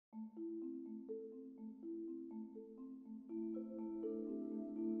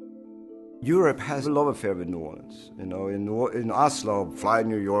Europe has a love affair with New Orleans. You know, in Oslo, fly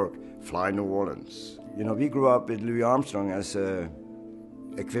New York, fly New Orleans. You know, we grew up with Louis Armstrong as a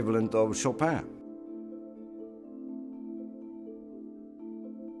equivalent of Chopin.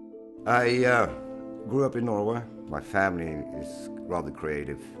 I grew up in Norway. My family is rather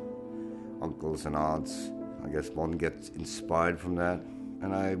creative. Uncles and aunts. I guess one gets inspired from that.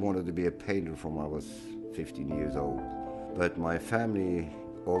 And I wanted to be a painter from when I was 15 years old. But my family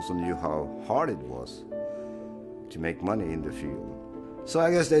also knew how hard it was to make money in the field. So I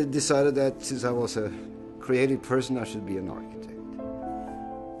guess they decided that since I was a creative person, I should be an architect.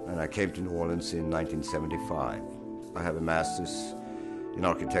 And I came to New Orleans in 1975. I have a master's in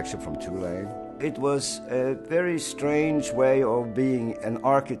architecture from Tulane. It was a very strange way of being an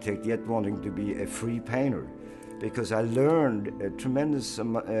architect yet wanting to be a free painter, because I learned a tremendous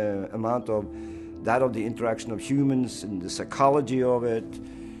amount of that of the interaction of humans and the psychology of it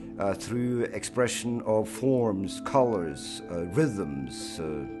through expression of forms, colors, rhythms,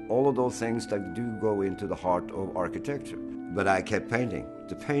 all of those things that do go into the heart of architecture. But I kept painting.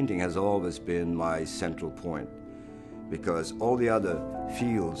 The painting has always been my central point, because all the other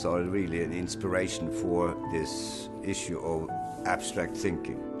fields are really an inspiration for this issue of abstract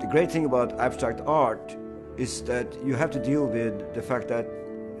thinking. The great thing about abstract art is that you have to deal with the fact that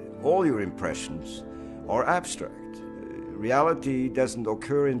all your impressions are abstract. Reality doesn't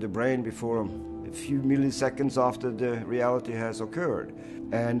occur in the brain before a few milliseconds after the reality has occurred.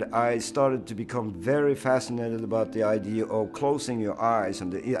 And I started to become very fascinated about the idea of closing your eyes,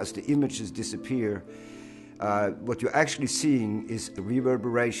 and as the images disappear, what you're actually seeing is a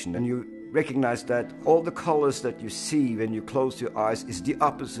reverberation. And you recognize that all the colors that you see when you close your eyes is the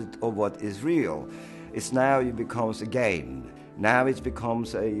opposite of what is real. It's now it becomes a game. Now it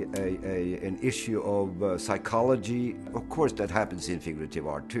becomes an issue of psychology. Of course, that happens in figurative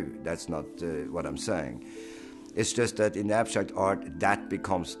art too. That's not what I'm saying. It's just that in abstract art, that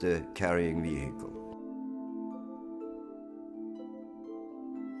becomes the carrying vehicle.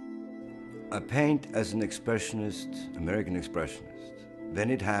 I paint as an expressionist, American expressionist. When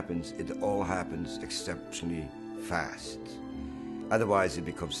it happens, it all happens exceptionally fast. Otherwise, it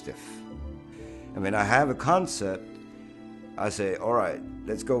becomes stiff. And when I have a concept, I say, all right,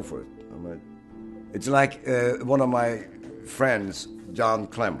 let's go for it. It's like one of my friends, John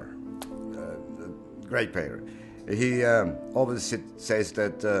Clemmer, a great painter. He always says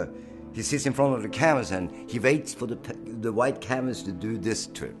that he sits in front of the canvas and he waits for the white canvas to do this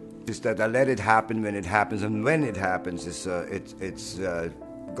to him. It's that I let it happen when it happens, and when it happens, it's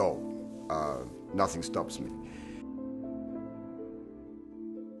go. Nothing stops me.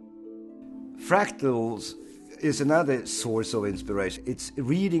 Fractals is another source of inspiration. It's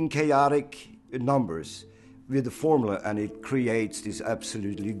reading chaotic numbers with a formula, and it creates these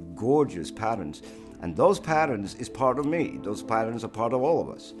absolutely gorgeous patterns. And those patterns is part of me. Those patterns are part of all of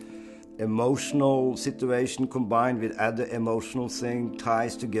us. Emotional situation combined with other emotional thing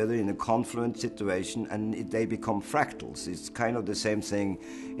ties together in a confluent situation, and they become fractals. It's kind of the same thing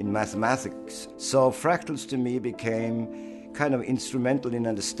in mathematics. So fractals to me became kind of instrumental in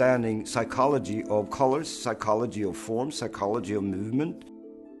understanding psychology of colors, psychology of form, psychology of movement.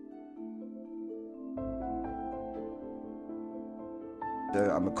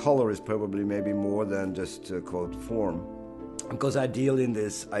 I'm a colorist probably maybe more than just quote form, because I deal in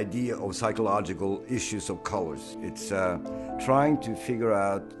this idea of psychological issues of colors. It's trying to figure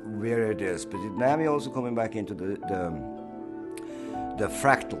out where it is, but now we're also coming back into the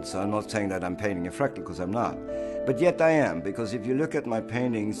fractals. I'm not saying that I'm painting a fractal, because I'm not. But yet I am, because if you look at my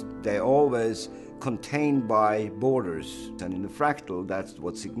paintings, they're always contained by borders. And in the fractal, that's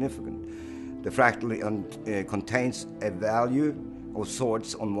what's significant. The fractal contains a value of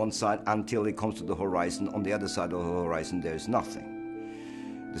sorts on one side until it comes to the horizon. On the other side of the horizon, there's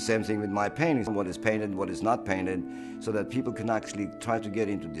nothing. The same thing with my paintings, what is painted, what is not painted, so that people can actually try to get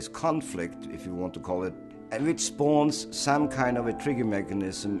into this conflict, if you want to call it, and which spawns some kind of a trigger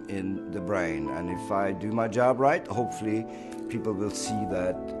mechanism in the brain. And if I do my job right, hopefully people will see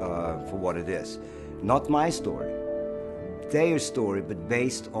that for what it is. Not my story, their story, but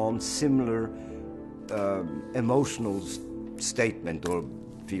based on similar emotional statement or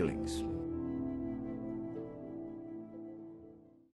feelings.